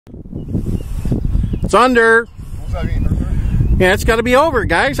It's under. What's that mean? Yeah, it's got to be over,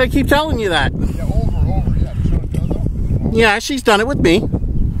 guys. I keep telling you that. Yeah, over. Yeah, so it does though. Yeah, she's done it with me.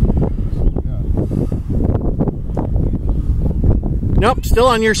 Nope, still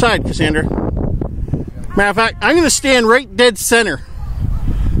on your side, Cassandra. Matter of fact, I'm going to stand right dead center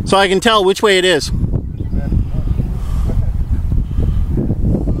so I can tell which way it is.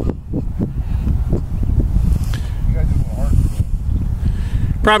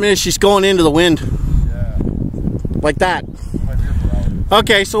 Problem is she's going into the wind. Yeah. Like that.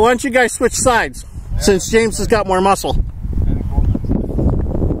 Okay, so why don't you guys switch sides since James has got more muscle.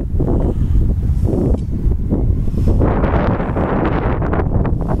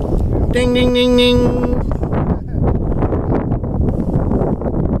 Ding, ding, ding, ding.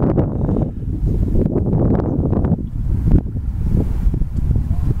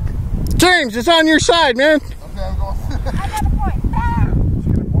 James, it's on your side, man. Okay, I'm going. I got a point. Ah!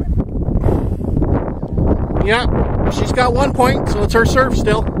 Yeah, she's got 1 point, so it's her serve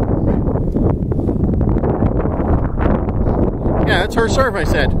still. Yeah, it's her serve, I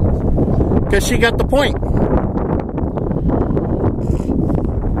said. Because she got the point.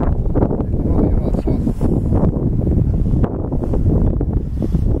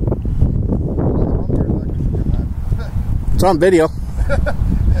 It's on video.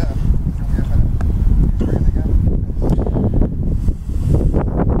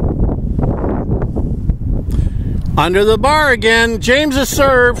 Under the bar again, James's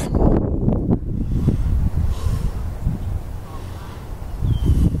serve.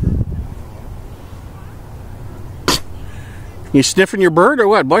 You sniffing your bird or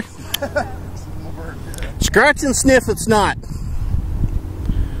what, boy? Scratch and sniff, it's not.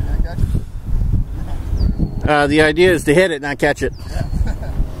 The idea is to hit it, not catch it.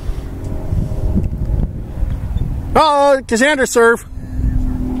 Uh oh, Cassandra serve.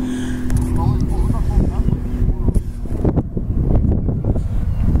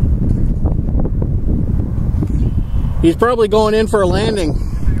 He's probably going in for a landing.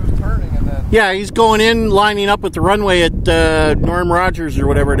 Yeah, he's going in, lining up with the runway at Norm Rogers or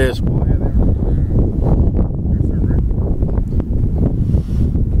whatever it is.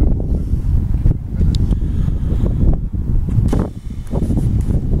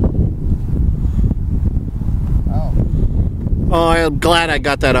 Oh, I'm glad I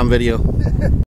got that on video.